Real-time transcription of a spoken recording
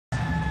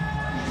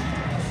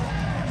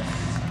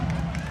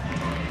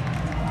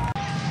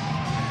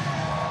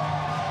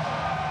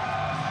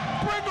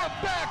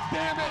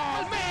damn it.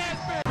 Oh, man.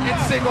 In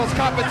singles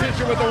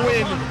competition with a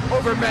win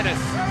over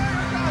Menace.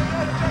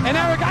 And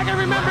Eric, I can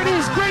remember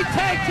these great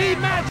tag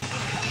team matches.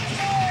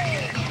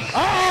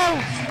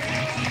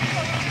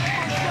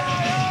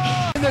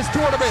 In this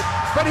tournament,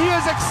 but he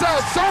has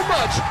excelled so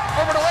much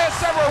over the last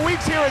several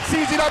weeks here at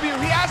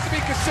CZW. He has to be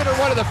considered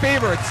one of the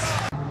favorites.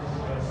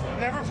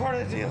 Never part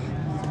of the deal.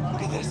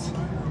 Look at this.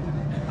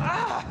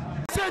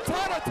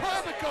 Santana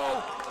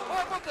Tarbico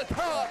up at the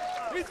top.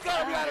 He's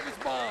got to be out of his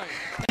mind.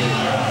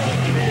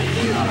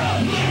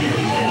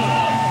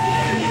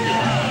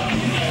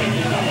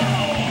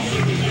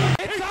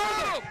 It's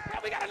on!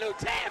 We got a new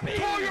champion!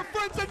 Call your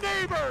friends and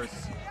neighbors!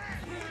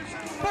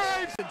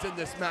 5 in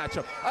this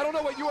matchup. I don't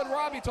know what you and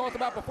Robbie talked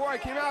about before I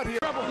came out here.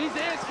 He's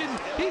asking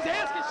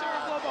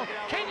Sheriff Lobo,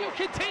 can you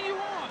continue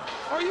on?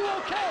 Are you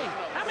okay?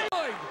 How many?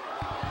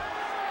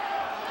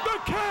 The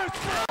catch!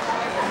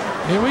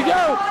 Here we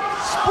go!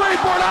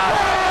 Springboard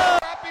out!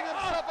 Wrapping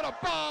himself in a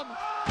bomb.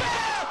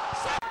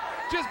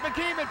 Just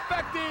became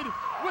infected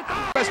with the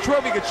best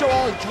trophy could show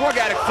all his drug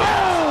addict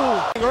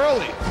fans.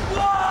 Early.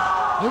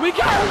 Here we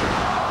go!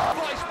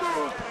 Fleisch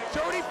move.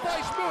 Jody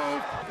Fleisch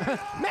move.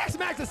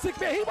 Max is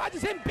 6-man. He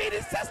watches him beat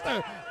his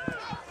sister.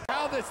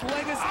 Now this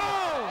legacy.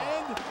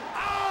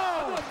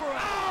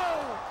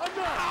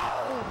 Enough.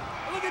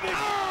 Look at this.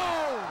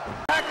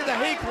 Back in the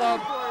hate club.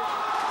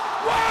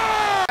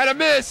 Whoa! And a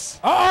miss.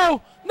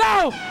 No!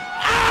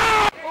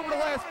 Over the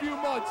last few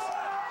months.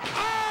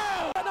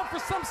 Enough for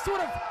some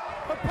sort of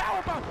a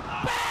power bomb.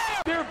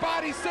 Bam! Their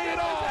bodies say it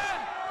all.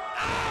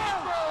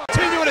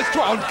 Continuing his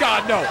draw. Oh,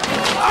 God, no.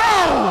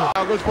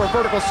 Now goes for a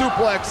vertical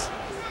suplex.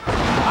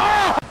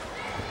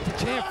 The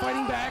champ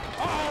fighting back.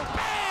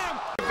 Bam!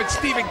 Even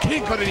Stephen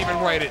King couldn't even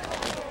write it.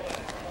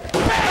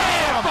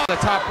 Bam! On the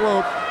top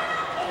rope.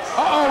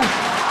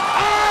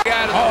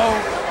 Got it.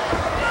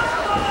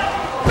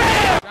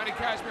 Bam! Johnny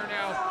Cashmere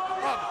now.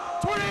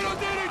 Up. Tornado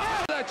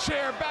DDT. That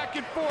chair back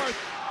and forth.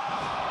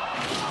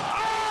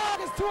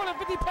 He's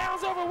 250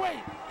 pounds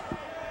overweight.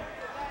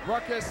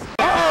 Ruckus. The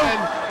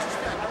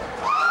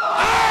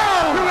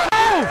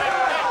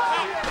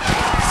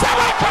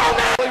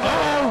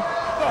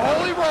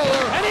Holy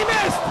Roller. And he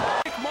missed.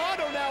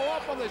 Mondo now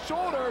up on the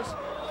shoulders.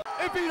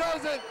 If he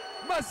doesn't,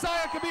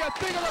 Messiah could be a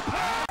thing of the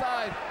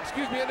past.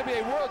 Excuse me,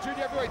 NBA World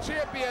Junior Heavyweight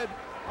Champion.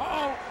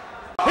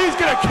 He's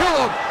gonna kill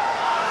him.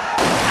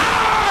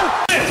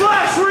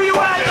 Flash, where you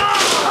at?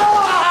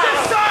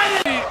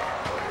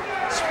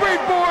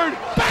 Springboard.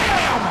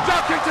 Bam!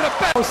 Drop kick to the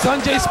face.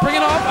 Sanjay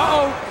springing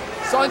off.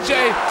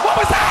 Sanjay. What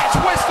was that?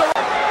 Twister.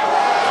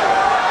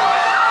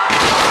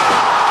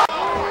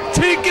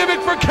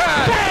 Gimmick for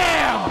Cash.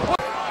 Bam!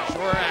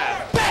 Sure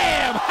has.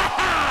 Bam!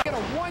 Get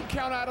a 1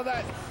 count out of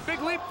that. Big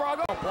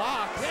leapfrog.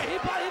 Blocks. Yeah, he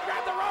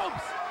grabbed the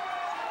ropes.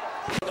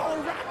 He's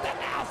gonna rock the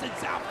house in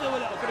South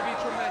Philadelphia. It's gonna be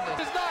tremendous.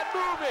 He's not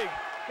moving.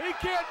 He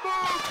can't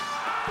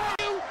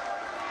move.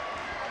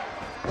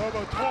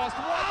 Lobo tossed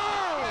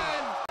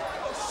one.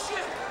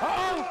 Shit.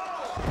 Bam!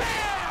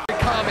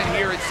 Common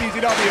here at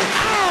CZW.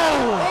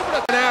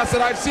 Over the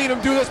acid. I've seen him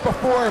do this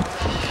before. Only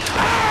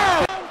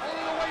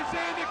the way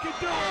Xander can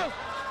do it.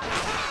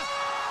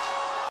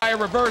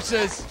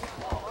 Reverses.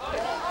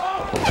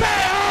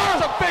 Bam!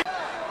 It's a big.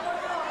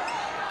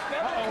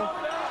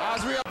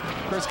 Osriel.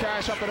 Chris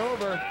Cash up and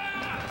over.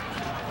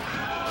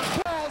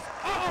 Pulls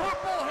a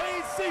purple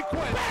haze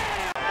sequence.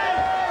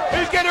 Bam!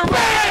 He's getting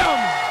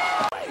rammed.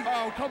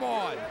 Oh, come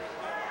on.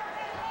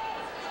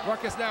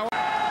 Ruckus now.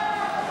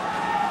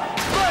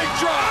 Leg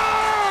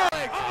drop.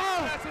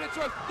 That's what it's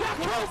worth.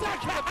 Yakuza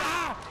kick.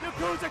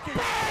 Yakuza kick.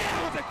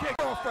 Yakuza kick.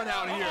 Girlfriend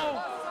out here.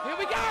 Here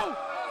we go.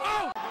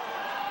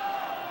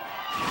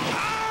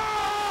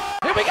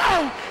 Here we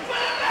go!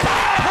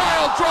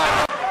 Pile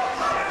driver!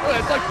 Oh,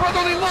 it's like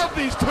brotherly love,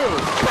 these two!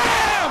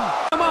 Bam!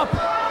 I'm up!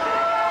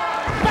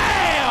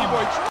 Bam!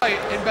 D-Boy Troy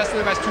in Best of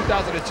the Best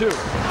 2002.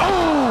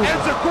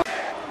 Ends a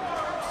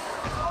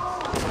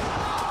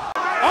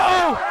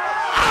Bam!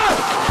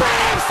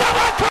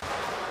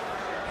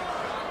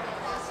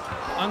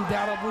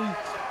 Undoubtedly,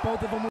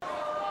 both of them will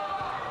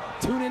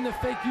tune in to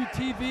Fake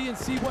UTV and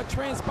see what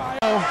transpires.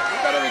 You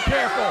better be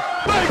careful.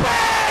 Bam!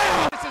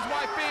 This is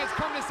why fans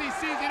come to see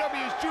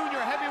CZW's junior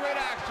heavyweight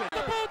action.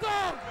 The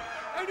Bulldog!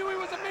 I knew he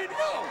was a mean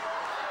hill.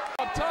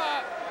 Up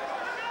top.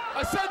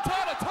 A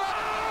Santana top.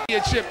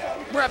 Championship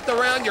wrapped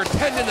around your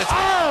tendon.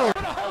 For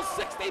the whole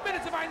 60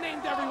 minutes if I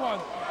named everyone.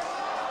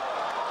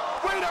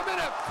 Wait a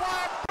minute.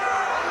 Flap.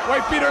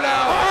 White beater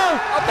now.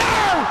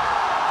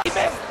 He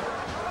missed.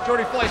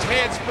 Jody Fleisch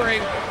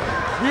handspring.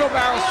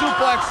 Wheelbarrow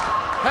suplex.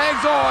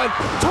 Hangs on.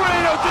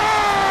 Tornado.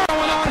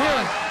 Going on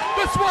here.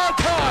 The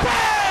Swanton.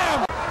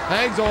 Bam!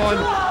 Hangs on.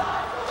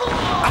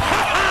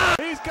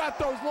 He's got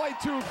those light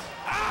tubes.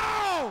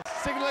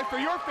 Signaling for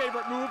your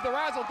favorite move, the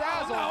Razzle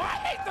Dazzle. No, I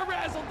hate the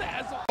Razzle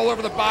Dazzle. All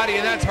over the body,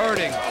 and that's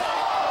hurting.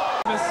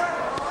 Suplex.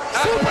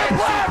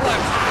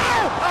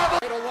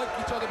 They don't like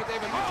each other, but they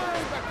have a mutual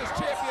respect as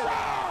champion.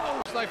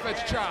 Knife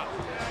edge chop.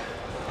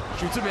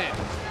 Shoots him in.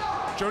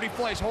 Jody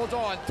Fleisch holds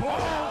on.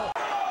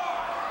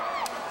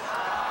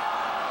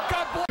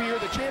 Got here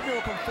the champion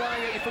will come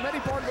flying at you from any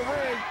part of the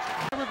ring.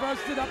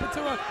 Reversed it up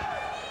into a...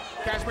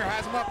 Cashmere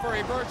has him up for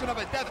a version of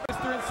a death.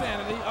 Mr.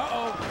 Insanity.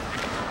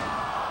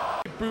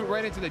 Boot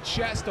right into the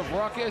chest of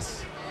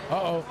Ruckus.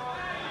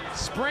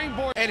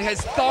 Springboard, and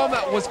his thumb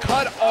was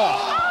cut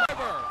off.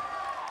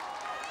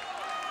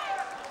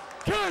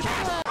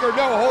 Cashmere,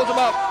 no, holds him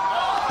up.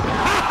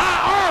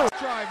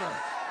 Driver.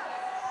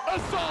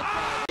 Assault.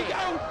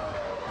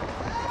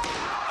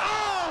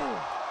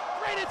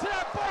 Right into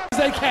that bar.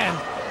 They can.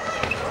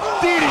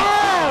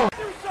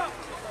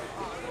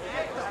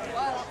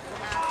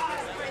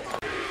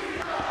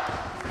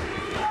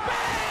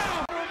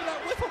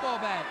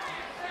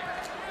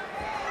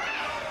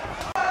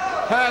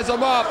 Has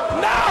him up.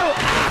 No!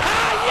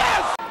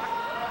 Yes!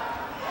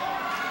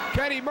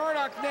 Kenny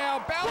Murdoch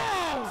now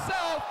balancing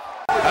himself.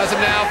 Has him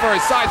now for a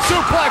side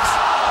suplex.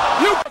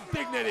 You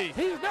dignity.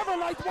 He's never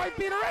liked white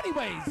beater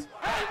anyways.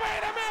 Hey,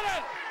 wait a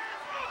minute!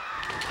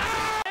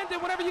 And then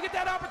whenever you get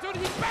that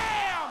opportunity,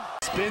 bam!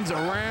 Spins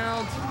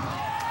around.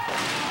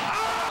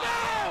 Oh,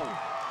 no!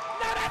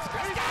 No, that's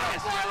Chris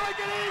Gallus! Fly like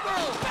an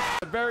eagle.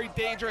 A very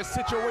dangerous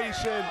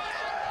situation.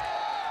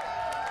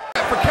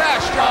 For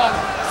Cash, John.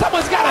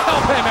 Someone's got to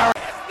help him, Eric.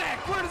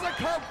 Where does it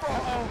come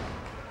from?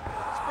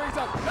 Springs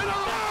up.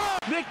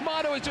 Nick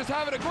Motto is just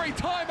having a great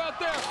time out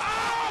there.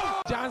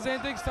 John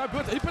Zandig's time.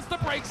 He puts the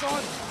brakes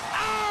on.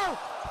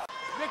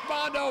 Nick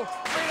Mondo.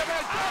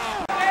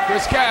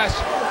 Chris Cash.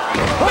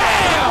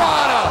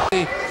 Bam!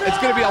 It's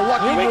going to be a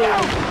lucky move.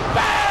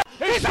 Bam!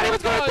 He thought he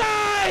was going to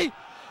die.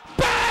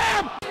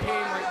 Bam!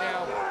 Pain right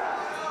now.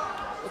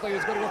 Looks like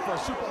he's going to look for a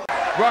super.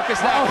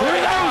 Ruckus now. Here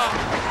he goes.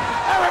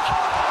 Eric.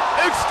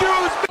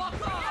 Excuse me.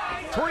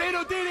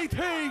 Tornado DDT.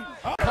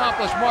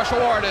 Accomplished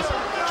martial artist.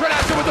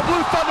 Trinazzo with the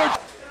Blue Thunder.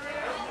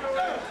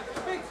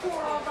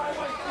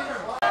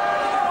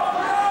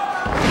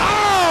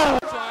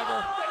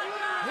 Driver.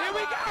 Here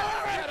we go.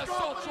 That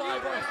assault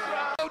driver.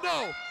 Oh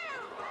no.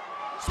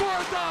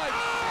 Swerve dive.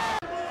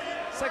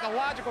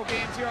 Psychological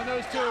games here on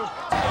those two.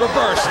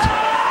 Reversed.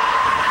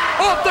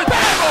 Off the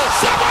table.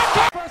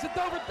 First at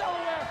Dover,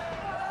 Delaware.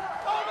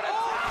 Over the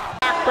top.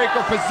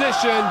 Backbreaker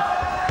position.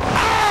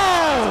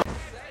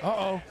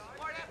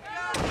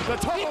 The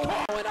total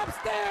going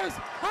upstairs.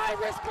 High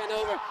risk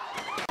maneuver.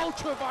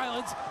 Ultra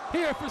violence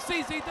here for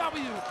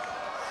CZW.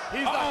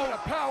 He's not going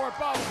to power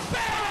bomb.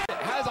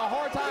 Has a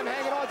hard time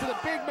hanging on to the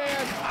big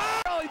man.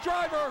 Belly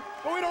driver,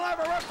 but we don't have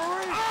a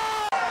referee.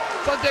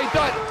 Sunday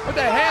Dutt with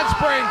the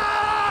handspring.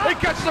 He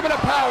catches him in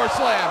a power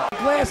slam.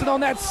 Glancing on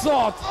that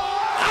salt.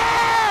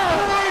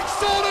 Great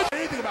sold.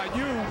 Anything about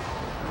you.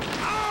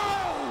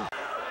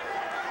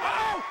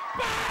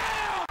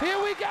 Bam! Here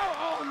we go.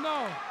 Oh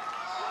no.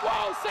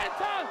 Whoa,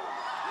 Senton.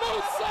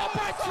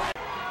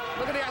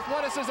 Look at the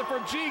athleticism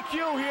from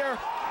GQ here.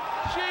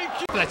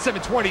 GQ. That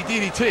 720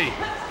 DDT.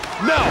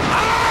 No.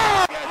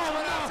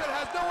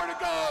 Has nowhere to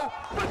go.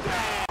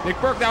 Nick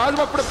Burke now has him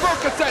up for the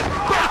Percocet.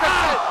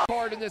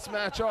 Hard in this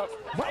matchup.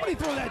 Why would he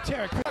throw that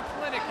chair? A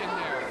clinic in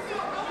there.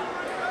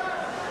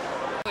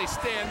 They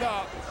stand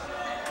up.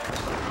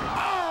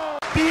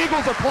 The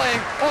Eagles are playing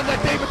on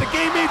that day, but the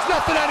game means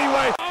nothing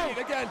anyway.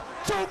 Again,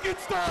 choking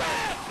style.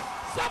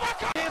 Someone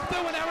can't do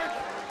it, Eric.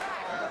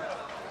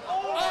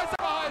 He's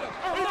behind him.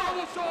 He's on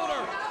the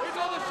shoulder. He's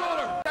on the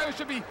shoulder. That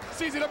should be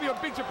CZW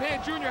of Big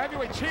Japan Junior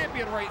Heavyweight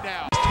Champion right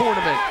now.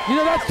 Tournament. You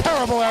know that's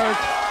terrible, Eric.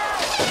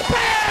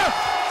 Bam!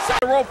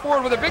 Roll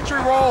forward with a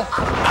victory roll.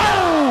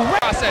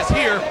 Process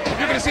here.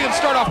 You're going to see them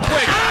start off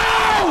quick.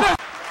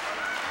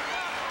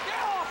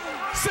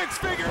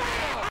 Six-figure.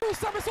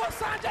 Somersault.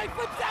 Sanjay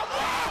flips out.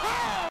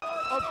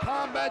 Of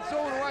Combat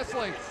Zone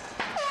Wrestling.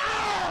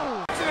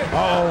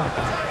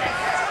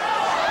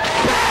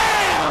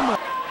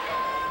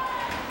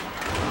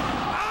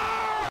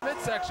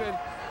 Midsection.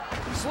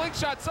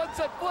 Slingshot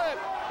sunset flip.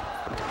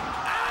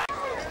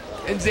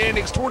 And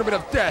Zandig's Tournament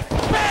of Death.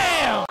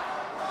 Bam!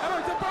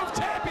 Eric, they're both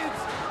champions.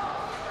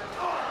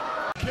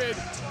 Kid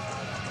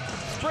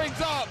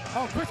springs up.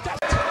 Chris got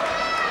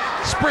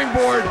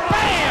Springboard.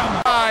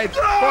 Bam!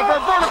 For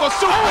vertical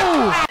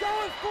suplex.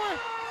 Going for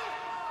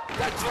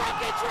the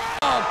drunken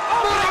drag.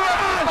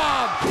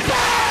 Bomb.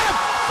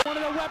 One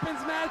of the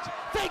weapons match.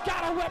 They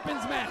got a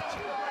weapons match.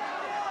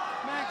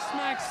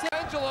 Max.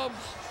 Pendulum.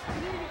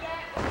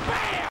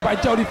 Bam! By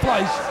Jody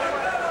Fleisch.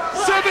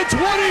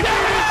 720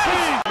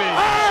 DDT.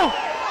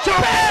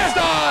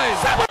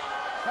 Stein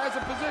has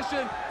a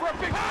position for a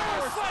big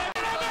Power slam.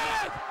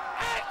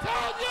 I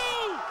told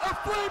you. A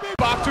freebie.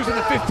 Boxers in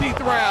the 15th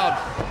round.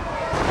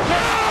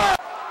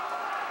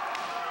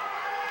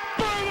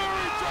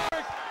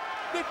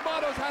 Nick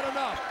Motto's had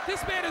enough.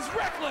 This man is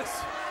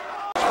reckless.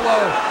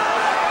 Slow.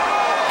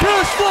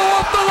 Cash flow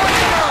off the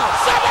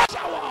ladder.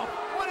 Show off.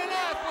 What an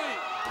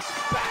athlete.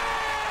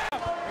 Bam!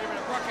 Wait a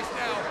minute, Ruckus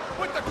now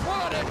with the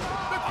chronic.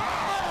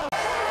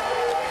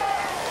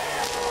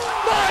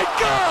 My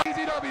God!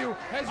 CZW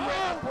has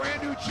written a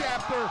brand new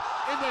chapter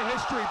in the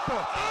history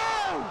book.